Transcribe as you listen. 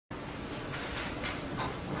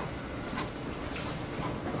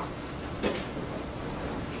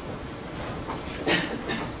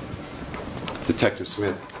Detective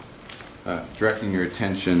Smith, directing your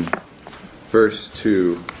attention first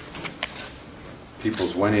to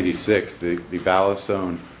People's 186, the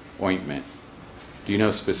Balazone ointment. Do you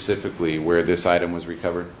know specifically where this item was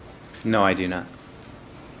recovered? No, I do not.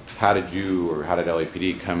 How did you or how did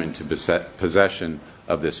LAPD come into possession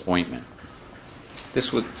of this ointment?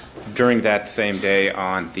 This was during that same day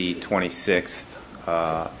on the 26th.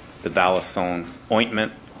 The Balazone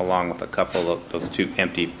ointment, along with a couple of those two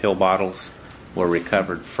empty pill bottles, were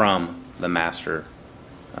recovered from the master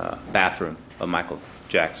bathroom of Michael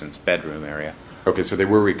Jackson's bedroom area. Okay, so they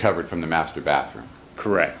were recovered from the master bathroom.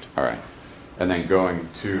 Correct. All right. And then going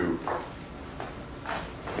to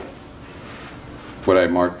what I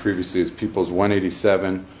marked previously as People's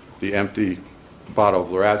 187, the empty bottle of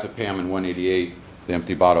lorazepam, and 188, the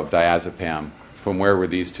empty bottle of diazepam. From where were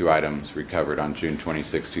these two items recovered on June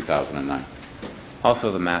 26, 2009? Also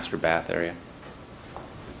the master bath area.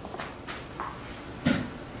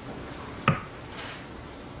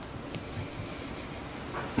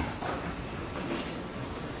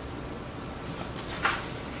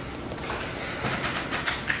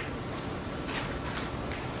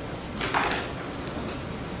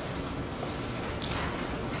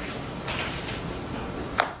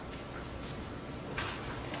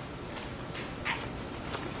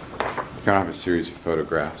 You're going to have a series of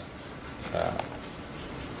photographs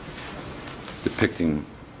depicting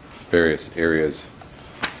various areas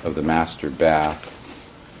of the master bath.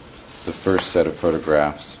 The first set of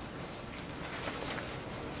photographs,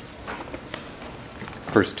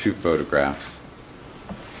 first two photographs.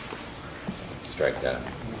 Strike that.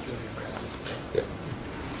 Yeah.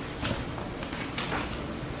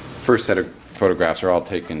 First set of photographs are all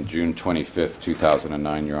taken June 25th,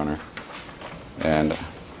 2009, Your Honor. And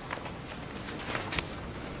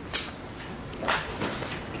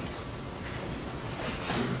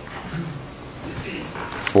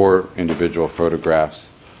four individual photographs,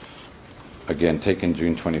 again taken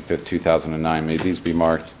June 25th, 2009. May these be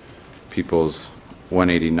marked People's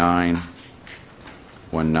 189,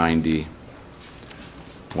 190,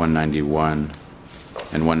 191,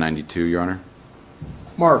 and 192, Your Honor?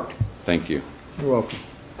 Marked. Thank you. You're welcome.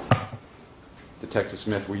 Detective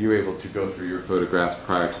Smith, were you able to go through your photographs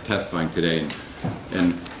prior to testifying today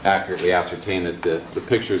and accurately ascertain that the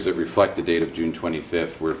pictures that reflect the date of June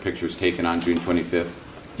 25th were pictures taken on June 25th?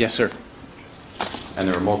 Yes, sir. And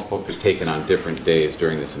there were multiple pictures taken on different days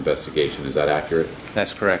during this investigation. Is that accurate?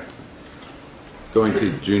 That's correct. Going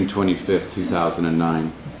to June 25th, 2009.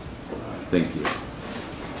 Thank you.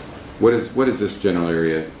 What is this general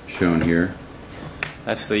area shown here?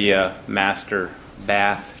 That's the master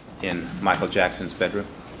bath in Michael Jackson's bedroom.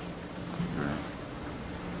 All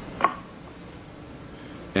right.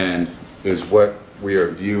 And is what we are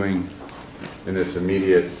viewing in this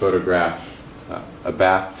immediate photograph a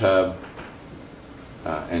bathtub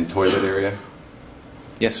and toilet area?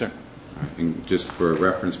 Yes, sir. All right. And just for a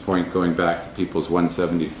reference point, going back to People's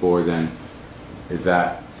 174 then, is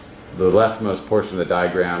that the leftmost portion of the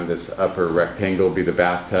diagram, this upper rectangle, be the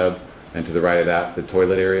bathtub, and to the right of that, the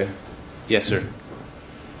toilet area? Yes, sir.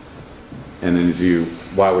 And then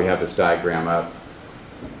while we have this diagram up,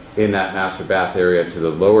 in that master bath area to the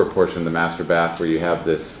lower portion of the master bath where you have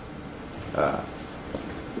this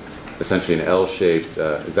essentially an L-shaped,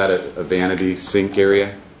 is that a vanity sink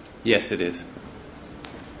area? Yes, it is.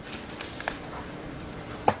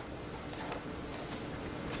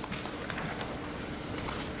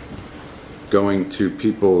 Going to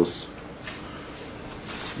People's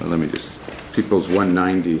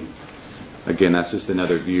 190. Again, that's just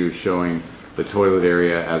another view showing the toilet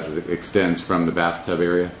area as it extends from the bathtub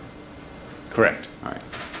area? Correct. All right.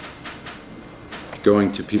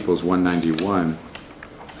 Going to People's 191.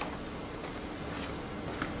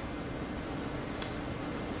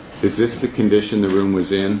 Is this the condition the room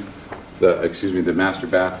was in, the master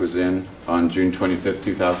bath was in on June 25th,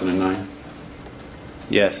 2009?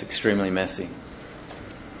 Yes, extremely messy.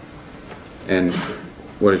 And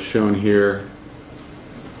what is shown here,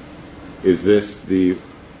 is this the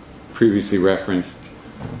previously referenced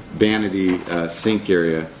vanity sink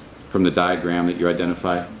area from the diagram that you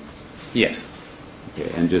identified? Yes.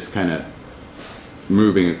 Okay, and just kind of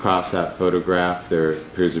moving across that photograph, there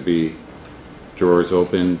appears to be drawers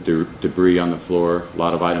open, debris on the floor, a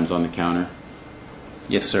lot of items on the counter.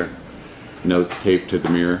 Yes, sir. Notes taped to the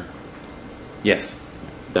mirror. Yes.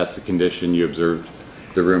 That's the condition you observed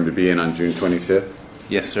the room to be in on June 25th?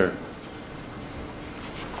 Yes, sir.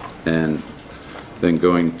 And then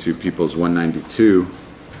going to People's 192,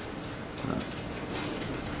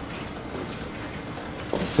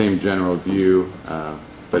 same general view,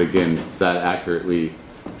 but again, does that accurately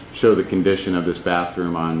show the condition of this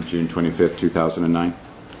bathroom on June 25th, 2009?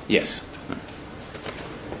 Yes.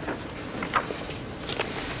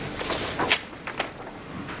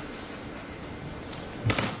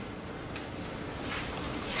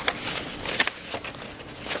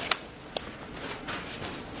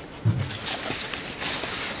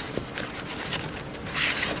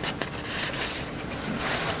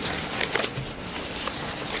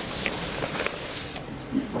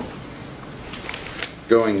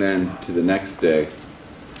 Going then to the next day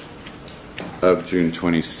of June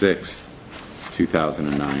 26th,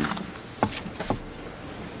 2009,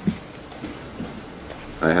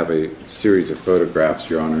 I have a series of photographs,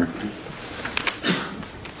 Your Honor.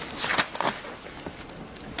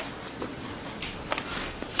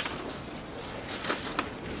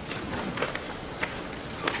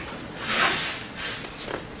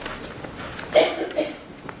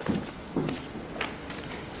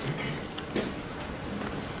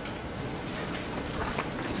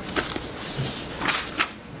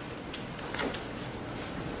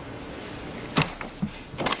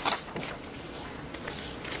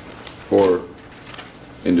 Four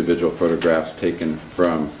individual photographs taken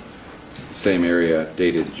from the same area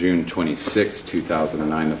dated June 26,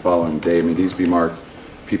 2009, the following day. May these be marked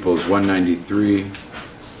People's 193,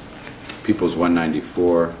 People's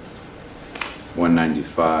 194,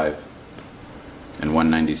 195, and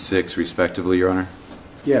 196, respectively, Your Honor?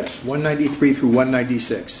 Yes, 193 through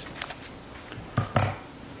 196.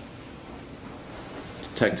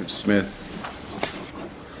 Detective Smith,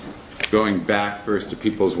 going back first to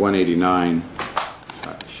People's 189,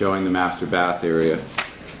 showing the master bath area,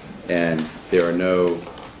 and there are no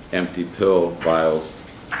empty pill vials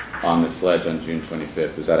on the sledge on June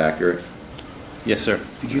 25th. Is that accurate? Yes, sir.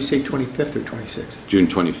 Did you say 25th or 26th? June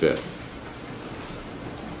 25th.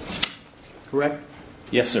 Correct?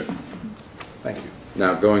 Yes, sir. Thank you.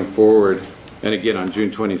 Now, going forward, and again on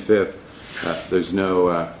June 25th,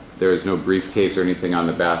 there is no briefcase or anything on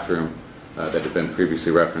the bathroom that had been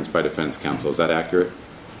previously referenced by defense counsel. Is that accurate?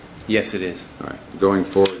 Yes, it is. All right. Going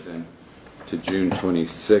forward then to June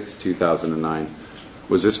 26, 2009,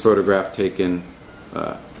 was this photograph taken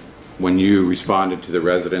when you responded to the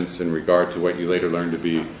residents in regard to what you later learned to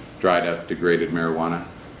be dried up, degraded marijuana?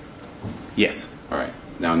 Yes. All right.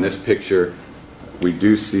 Now in this picture, we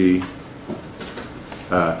do see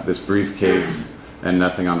this briefcase and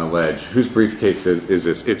nothing on the ledge. Whose briefcase is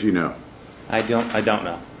this, if you know? I don't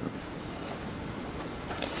know.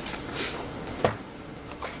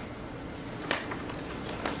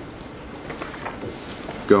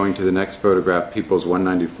 Going to the next photograph, People's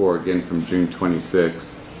 194, again from June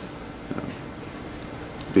 26.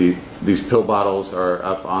 These pill bottles are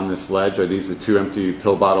up on this ledge. Are these the two empty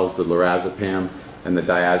pill bottles, the lorazepam and the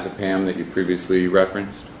diazepam that you previously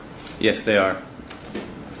referenced? Yes, they are.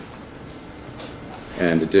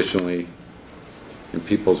 And additionally, in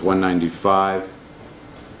People's 195,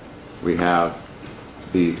 we have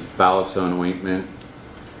the Balasone ointment,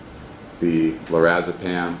 the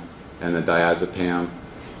lorazepam, and the diazepam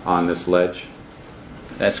on this ledge.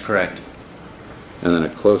 That's correct. And then a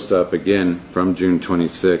close-up again from June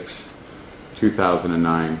 26,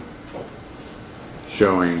 2009,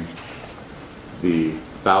 showing the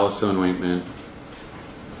Balasone ointment,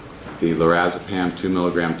 the lorazepam 2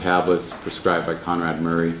 milligram tablets prescribed by Conrad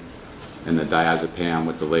Murray, and the diazepam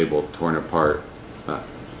with the label torn apart.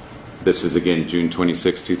 This is again June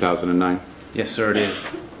 26, 2009. Yes, sir, it is.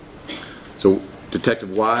 So, Detective,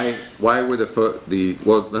 why were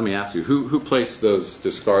well, let me ask you, who placed those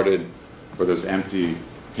discarded or those empty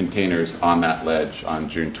containers on that ledge on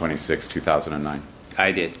June 26, 2009?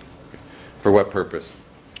 I did. For what purpose?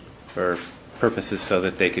 For purposes so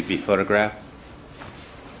that they could be photographed.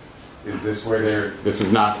 Is this this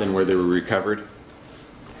is not then where they were recovered?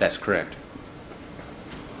 That's correct.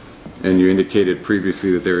 And you indicated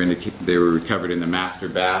previously that they were recovered in the master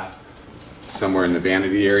bath, somewhere in the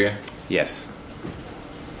vanity area? Yes.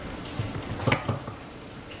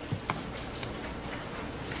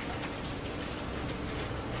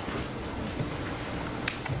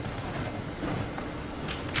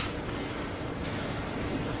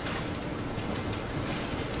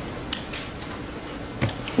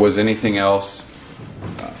 Was anything else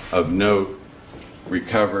of note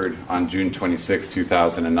recovered on June 26,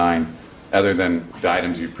 2009, other than the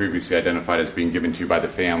items you previously identified as being given to you by the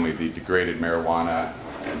family, the degraded marijuana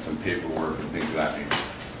and some paperwork and things of that nature?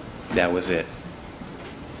 That was it.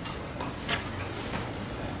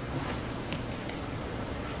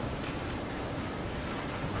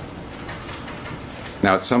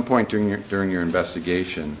 Now, at some point during your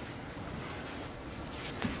investigation,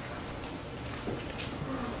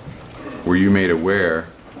 were you made aware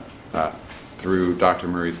through Dr.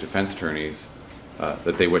 Murray's defense attorneys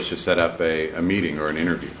that they wish to set up a meeting or an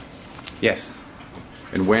interview. Yes.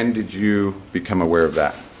 And when did you become aware of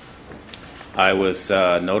that? I was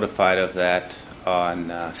notified of that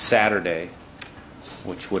on Saturday,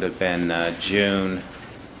 which would have been June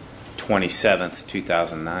 27th,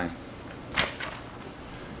 2009.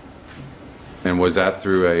 And was that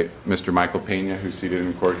through a Mr. Michael Pena, who's seated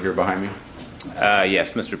in court here behind me?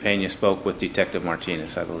 Yes, Mr. Pena spoke with Detective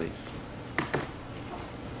Martinez, I believe.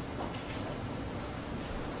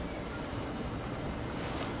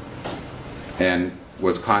 And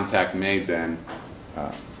was contact made then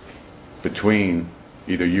between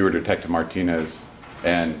either you or Detective Martinez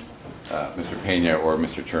and Mr. Pena or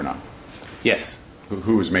Mr. Chernoff? Yes.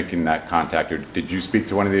 Who was making that contact? Or did you speak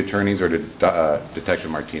to one of the attorneys or did Detective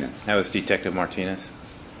Martinez? That was Detective Martinez.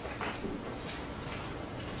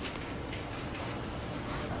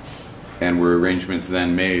 And were arrangements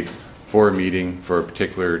then made for a meeting for a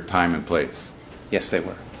particular time and place? Yes, they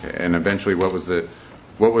were. Okay. And eventually, what was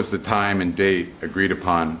the time and date agreed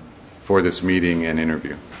upon for this meeting and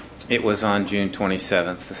interview? It was on June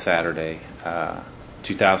 27th, the Saturday,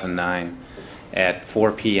 2009, at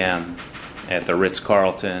 4 p.m. at the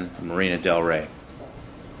Ritz-Carlton, Marina del Rey.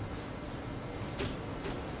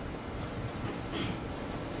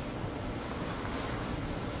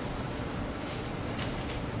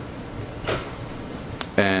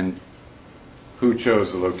 And who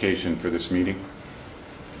chose the location for this meeting?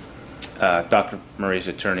 Dr. Murray's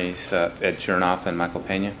attorneys, Ed Chernoff and Michael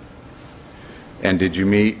Pena. And did you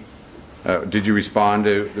respond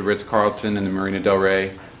to the Ritz-Carlton and the Marina del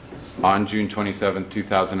Rey on June 27,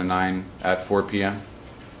 2009 at 4 p.m.?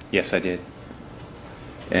 Yes, I did.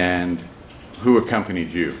 And who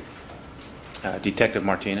accompanied you? Detective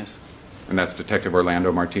Martinez. And that's Detective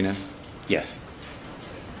Orlando Martinez? Yes.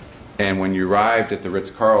 And when you arrived at the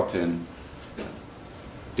Ritz-Carlton,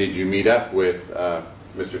 did you meet up with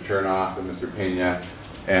Mr. Chernoff and Mr. Pena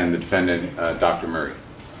and the defendant, Dr. Murray?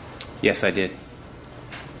 Yes, I did.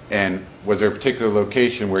 And was there a particular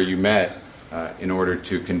location where you met in order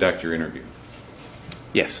to conduct your interview?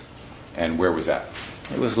 Yes. And where was that?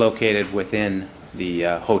 It was located within the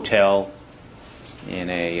hotel in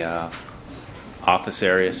a office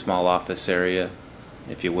area, small office area,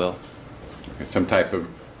 if you will. Some type of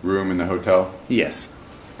room in the hotel? Yes.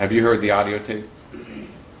 Have you heard the audio tape?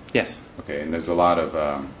 Yes. Okay, and there's a lot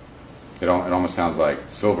of, it almost sounds like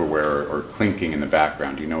silverware or clinking in the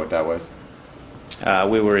background. Do you know what that was?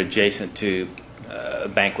 We were adjacent to a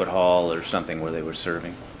banquet hall or something where they were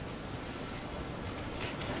serving.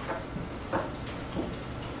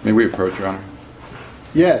 May we approach, Your Honor?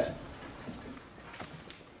 Yes.